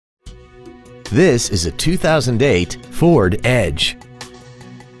This is a 2008 Ford Edge.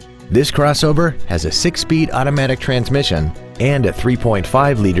 This crossover has a 6-speed automatic transmission and a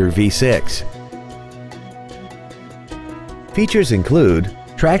 3.5-liter V6. Features include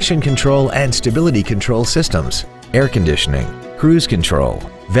traction control and stability control systems, air conditioning, cruise control,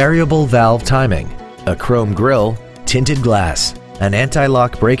 variable valve timing, a chrome grille, tinted glass, an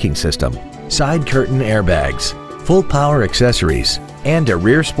anti-lock braking system, side curtain airbags, full power accessories, and a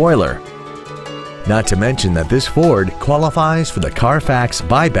rear spoiler. Not to mention that this Ford qualifies for the Carfax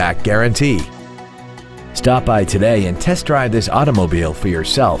buyback guarantee. Stop by today and test drive this automobile for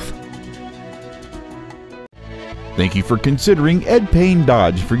yourself. Thank you for considering Payne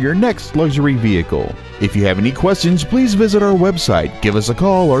Dodge for your next luxury vehicle. If you have any questions, please visit our website, give us a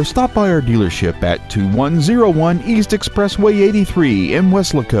call, or stop by our dealership at 2101 East Expressway 83 in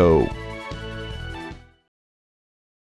Weslaco.